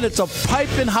 22 minutes of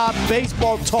piping hot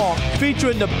baseball talk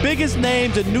featuring the biggest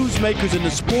names and newsmakers in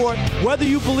the sport. Whether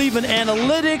you believe in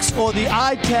analytics or the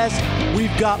eye test,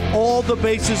 we've got all the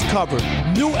bases covered.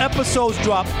 New episodes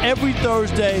drop every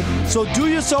Thursday, so do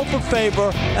yourself a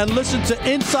favor and listen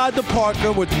to Inside the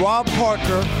Parker with Rob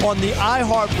Parker on the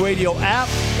iHeartRadio app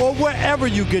or wherever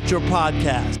you get your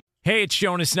podcast. Hey, it's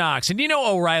Jonas Knox, and you know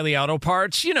O'Reilly Auto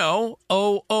Parts. You know,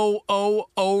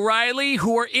 O'Reilly,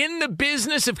 who are in the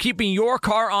business of keeping your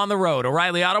car on the road.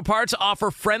 O'Reilly Auto Parts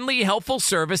offer friendly, helpful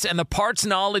service and the parts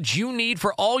knowledge you need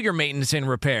for all your maintenance and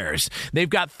repairs. They've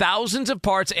got thousands of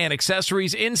parts and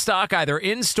accessories in stock, either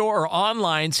in-store or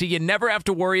online, so you never have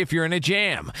to worry if you're in a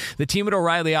jam. The team at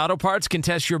O'Reilly Auto Parts can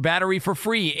test your battery for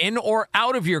free, in or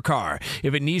out of your car.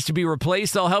 If it needs to be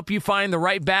replaced, they'll help you find the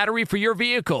right battery for your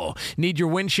vehicle. Need your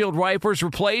windshield wipers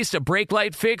replaced, a brake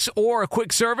light fix, or a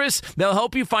quick service? They'll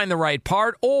help you find the right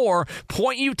part or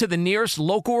point you to the nearest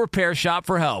local repair shop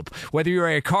for help. Whether you're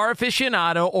a car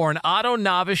aficionado or an auto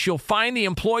novice, you'll find the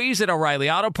employees at O'Reilly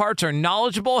Auto Parts are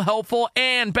knowledgeable, helpful,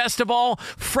 and best of all,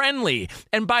 friendly.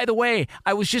 And by the way,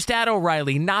 I was just at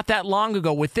O'Reilly not that long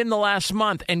ago, within the last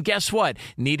month, and guess what?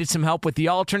 Needed some help with the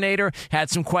alternator, had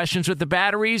some questions with the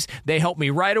batteries. They helped me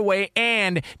right away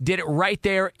and did it right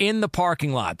there in the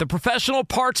parking lot. The professional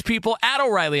parts people at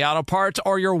O'Reilly Auto Parts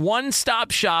are your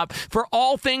one-stop shop for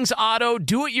all things auto,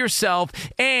 do-it-yourself,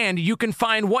 and you can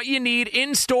find what you need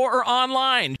in-store or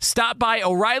online. Stop by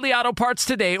O'Reilly Auto Parts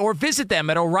today or visit them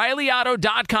at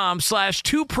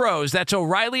O'ReillyAuto.com/2pros. That's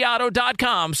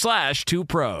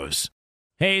O'ReillyAuto.com/2pros.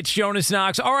 Hey, it's Jonas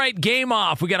Knox. All right, game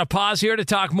off. We got to pause here to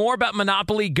talk more about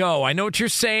Monopoly Go. I know what you're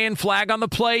saying. Flag on the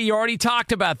play. You already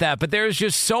talked about that, but there's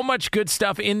just so much good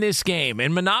stuff in this game.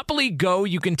 In Monopoly Go,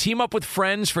 you can team up with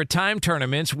friends for time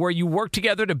tournaments where you work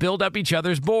together to build up each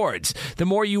other's boards. The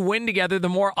more you win together, the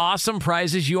more awesome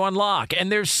prizes you unlock.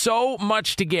 And there's so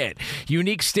much to get.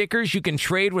 Unique stickers you can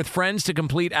trade with friends to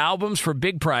complete albums for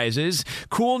big prizes.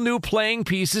 Cool new playing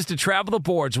pieces to travel the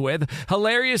boards with.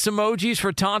 Hilarious emojis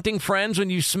for taunting friends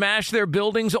when you smash their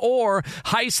buildings or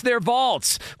heist their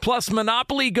vaults. Plus,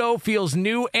 Monopoly Go feels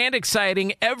new and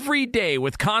exciting every day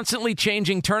with constantly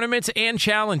changing tournaments and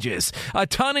challenges. A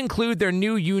ton include their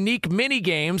new unique mini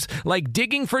games like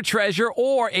digging for treasure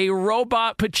or a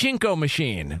robot pachinko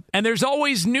machine. And there's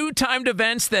always new timed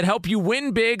events that help you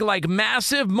win big, like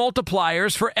massive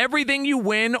multipliers for everything you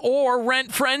win or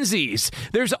rent frenzies.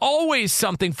 There's always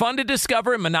something fun to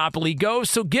discover in Monopoly Go,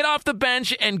 so get off the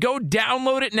bench and go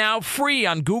download it now free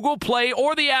on Google Play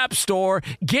or the App Store.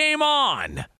 Game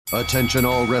on! Attention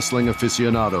all wrestling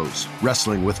aficionados.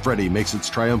 Wrestling with Freddie makes its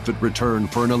triumphant return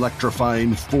for an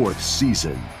electrifying 4th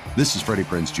season. This is Freddie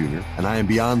Prinze Jr., and I am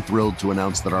beyond thrilled to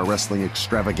announce that our wrestling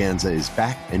extravaganza is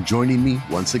back, and joining me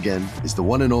once again is the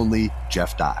one and only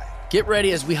Jeff Dye. Get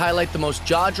ready as we highlight the most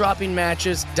jaw-dropping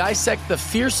matches, dissect the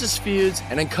fiercest feuds,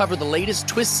 and uncover the latest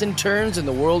twists and turns in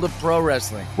the world of pro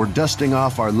wrestling. We're dusting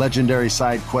off our legendary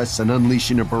side quests and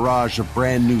unleashing a barrage of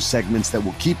brand new segments that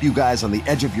will keep you guys on the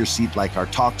edge of your seat, like our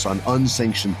talks on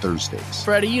Unsanctioned Thursdays.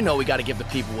 Freddie, you know we got to give the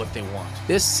people what they want.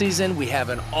 This season, we have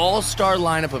an all-star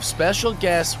lineup of special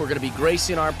guests who are going to be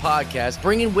gracing our podcast,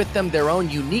 bringing with them their own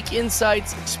unique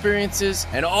insights, experiences,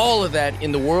 and all of that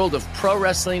in the world of pro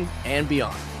wrestling and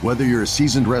beyond. Whether you're a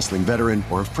seasoned wrestling veteran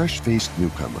or a fresh-faced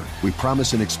newcomer, we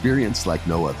promise an experience like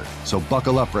no other. So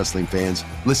buckle up, wrestling fans.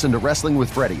 Listen to Wrestling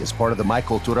with Freddie as part of the My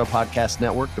Cultura Podcast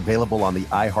Network, available on the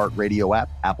iHeartRadio app,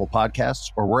 Apple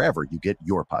Podcasts, or wherever you get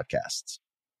your podcasts.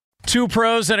 Two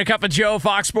pros and a cup of Joe,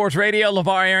 Fox Sports Radio.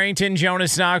 LaVar Arrington,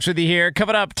 Jonas Knox with you here.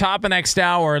 Coming up top of next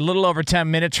hour, a little over 10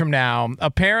 minutes from now.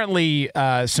 Apparently,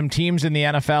 some teams in the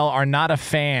NFL are not a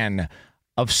fan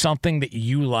of something that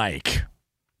you like.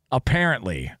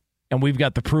 Apparently. And we've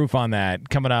got the proof on that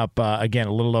coming up, again,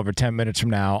 a little over 10 minutes from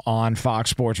now on Fox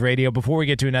Sports Radio. Before we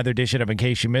get to another edition of In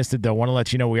Case You Missed It, though, I want to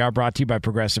let you know we are brought to you by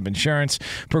Progressive Insurance.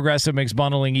 Progressive makes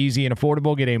bundling easy and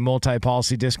affordable. Get a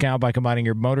multi-policy discount by combining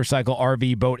your motorcycle,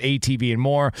 RV, boat, ATV, and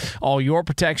more. All your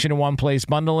protection in one place.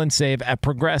 Bundle and save at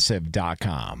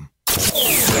Progressive.com.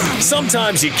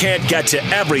 Sometimes you can't get to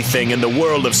everything in the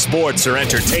world of sports or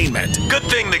entertainment. Good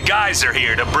thing the guys are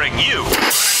here to bring you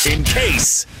In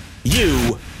Case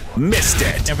You Missed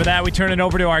It. And for that, we turn it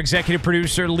over to our executive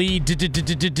producer, Lee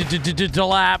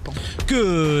Delap.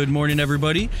 Good morning,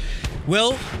 everybody.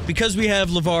 Well, because we have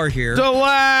LaVar here. Delap!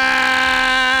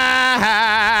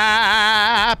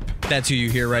 That's who you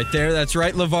hear right there. That's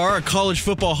right, LaVar, a college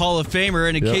football Hall of Famer.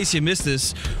 And in case you missed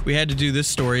this, we had to do this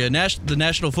story. The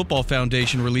National Football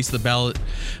Foundation released the ballot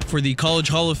for the College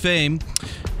Hall of Fame.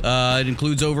 It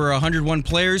includes over 101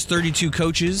 players, 32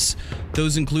 coaches.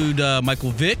 Those include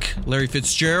Michael Vick, Larry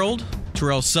Fitzgerald,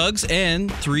 Terrell Suggs,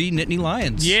 and 3 Nittany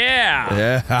Lions.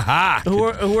 Yeah. Who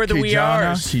are the we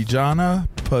ares? Kijana,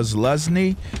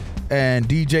 Puzlesny, and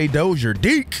DJ Dozier.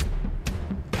 Deke.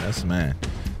 That's man.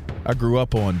 I grew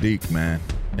up on Deke, man.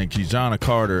 And Kijana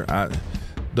Carter.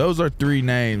 Those are 3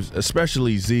 names,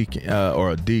 especially Zeke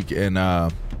or Deke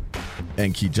and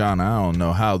and Kijana. I don't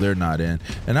know how they're not in,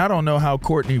 and I don't know how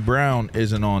Courtney Brown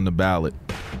isn't on the ballot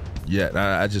yet.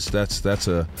 I just that's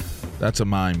a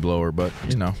mind blower, but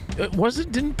you know,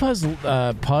 didn't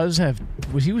Puz have?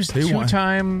 He was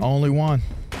two-time only one.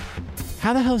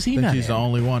 How the hell is he not? He's the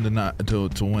only one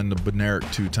to win the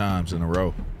Benerick 2 times in a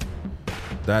row.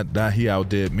 That he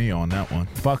outdid me on that one.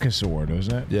 Buckus Award, was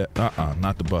it? Yeah,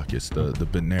 not the Buckus, the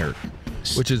Benerick,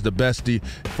 which is the best.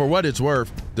 For what it's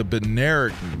worth, the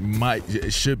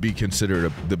Benerick should be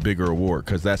considered the bigger award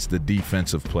because that's the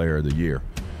defensive player of the year.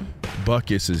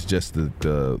 Buckus is just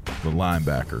the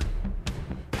linebacker.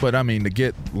 But I mean, to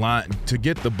get the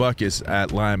Buckus at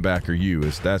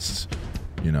linebacker that's.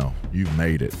 You know, you've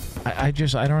made it. I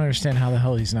don't understand how the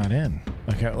hell he's not in.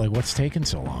 Like what's taking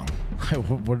so long?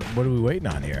 What are we waiting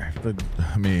on here?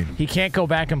 I mean, he can't go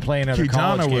back and play another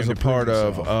college game. Kijana was a part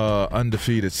of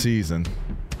undefeated season,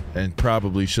 and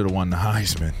probably should have won the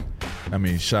Heisman. I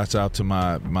mean, shouts out to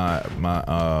my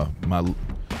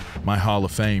Hall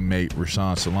of Fame mate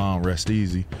Rashawn Salam, rest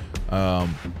easy. And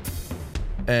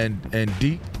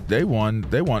they won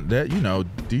that. You know,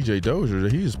 DJ Dozier,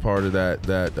 he's part of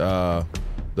that.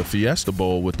 The Fiesta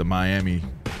Bowl with the Miami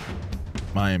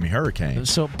Hurricanes.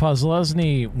 So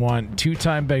Posluszny won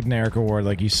 2-time Bednarik Award,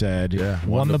 like you said. Yeah,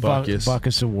 won the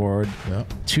Buckus Award.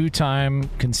 Yep. 2-time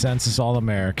Consensus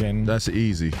All-American. That's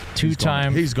easy.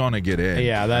 2-time. He's going to get in.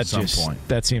 Yeah, at some point.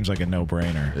 That seems like a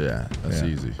no-brainer. Yeah, that's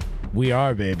easy. We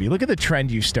are, baby. Look at the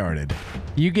trend you started.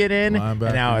 You get in, and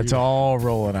now it's all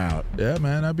rolling out. Yeah,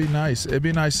 man, that'd be nice. It'd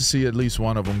be nice to see at least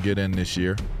one of them get in this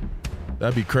year.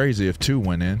 That'd be crazy if 2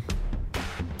 went in.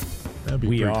 That'd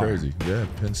be pretty crazy. Yeah,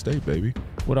 Penn State, baby.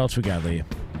 What else we got, Lee?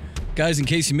 Guys, in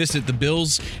case you missed it, the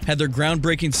Bills had their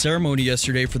groundbreaking ceremony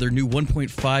yesterday for their new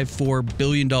 $1.54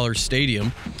 billion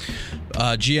stadium.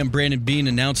 GM Brandon Beane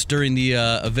announced during the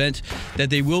event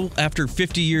that they will, after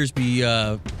 50 years, be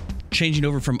changing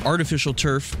over from artificial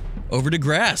turf over to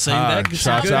grass.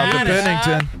 Shouts out to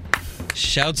Pennington.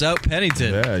 Shouts out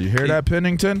Pennington. Yeah, you hear that,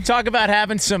 Pennington? Talk about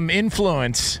having some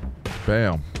influence.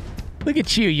 Bam. Look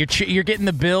at you. You're getting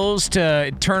the Bills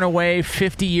to turn away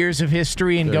 50 years of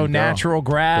history and go natural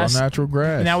grass. Go natural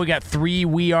grass. Now we got 3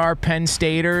 We Are Penn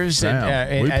Staters.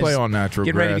 And, we play on natural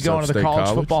grass. Get ready to go into the College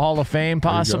Football Hall of Fame,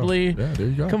 possibly. Yeah, there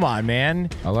you go. Come on,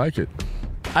 man. I like it.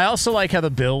 I also like how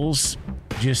the Bills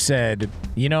just said,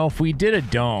 you know, if we did a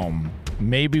dome,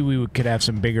 maybe we could have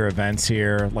some bigger events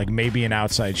here, like maybe an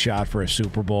outside shot for a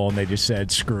Super Bowl, and they just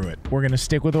said, screw it. We're going to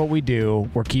stick with what we do.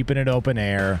 We're keeping it open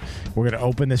air. We're going to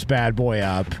open this bad boy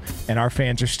up, and our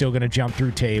fans are still going to jump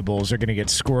through tables. They're going to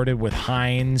get squirted with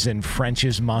Heinz and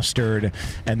French's mustard,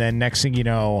 and then next thing you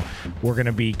know, we're going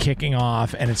to be kicking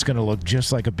off, and it's going to look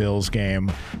just like a Bills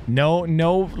game.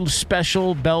 No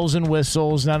special bells and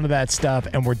whistles, none of that stuff,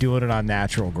 and we're doing it on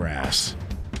natural grass.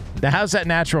 Now, how's that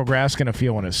natural grass going to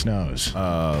feel when it snows?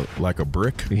 Like a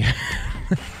brick. Yeah.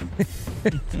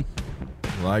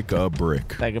 Like a brick.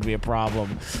 That could be a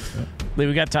problem. Lee,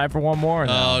 we got time for one more?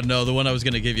 Oh, no. The one I was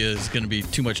going to give you is going to be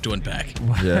too much to unpack.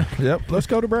 Yeah. Yep. Let's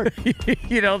go to break.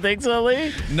 You don't think so,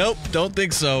 Lee? Nope. Don't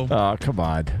think so. Oh, come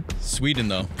on. Sweden,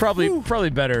 though. Probably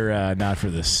better not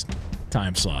for this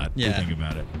time slot. Yeah. If you think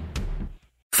about it.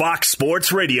 Fox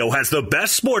Sports Radio has the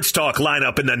best sports talk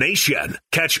lineup in the nation.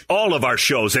 Catch all of our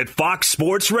shows at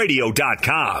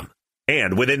foxsportsradio.com.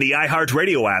 And within the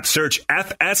iHeartRadio app, search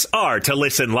FSR to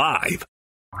listen live.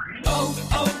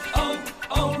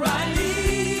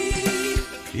 O'Reilly.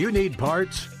 You need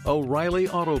parts? O'Reilly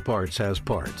Auto Parts has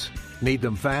parts. Need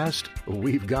them fast?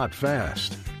 We've got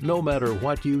fast. No matter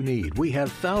what you need, we have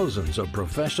thousands of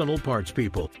professional parts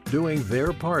people doing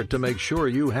their part to make sure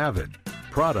you have it.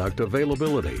 Product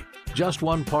availability. Just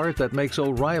one part that makes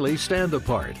O'Reilly stand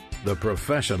apart. The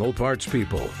professional parts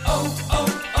people.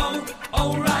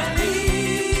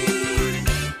 O'Reilly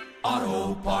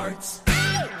Auto Parts.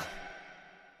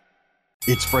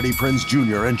 It's Freddie Prinze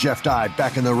Jr. and Jeff Dye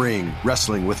back in the ring.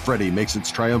 Wrestling with Freddie makes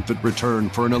its triumphant return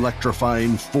for an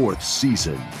electrifying 4th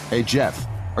season. Hey, Jeff,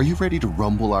 are you ready to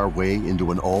rumble our way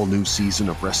into an all-new season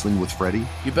of Wrestling with Freddie?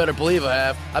 You better believe I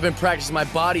have. I've been practicing my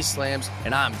body slams,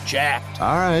 and I'm jacked.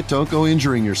 All right, don't go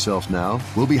injuring yourself now.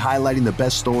 We'll be highlighting the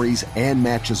best stories and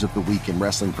matches of the week in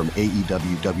wrestling from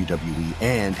AEW, WWE,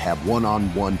 and have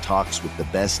one-on-one talks with the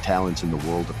best talents in the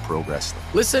world of pro wrestling.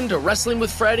 Listen to Wrestling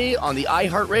with Freddie on the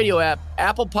iHeartRadio app,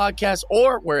 Apple Podcasts,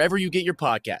 or wherever you get your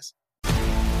podcasts.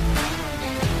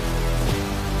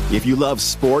 If you love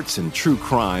sports and true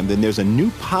crime, then there's a new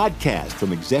podcast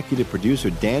from executive producer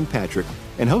Dan Patrick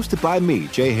and hosted by me,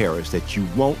 Jay Harris, that you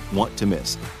won't want to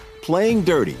miss. Playing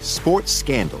Dirty: Sports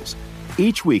Scandals.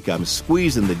 Each week, I'm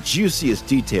squeezing the juiciest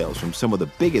details from some of the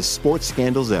biggest sports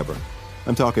scandals ever.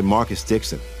 I'm talking Marcus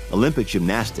Dixon, Olympic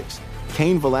gymnastics,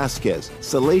 Cain Velasquez,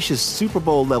 salacious Super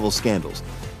Bowl-level scandals.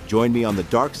 Join me on the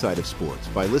dark side of sports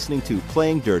by listening to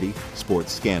Playing Dirty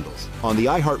Sports Scandals on the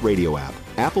iHeartRadio app,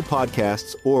 Apple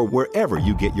Podcasts, or wherever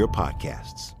you get your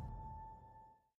podcasts.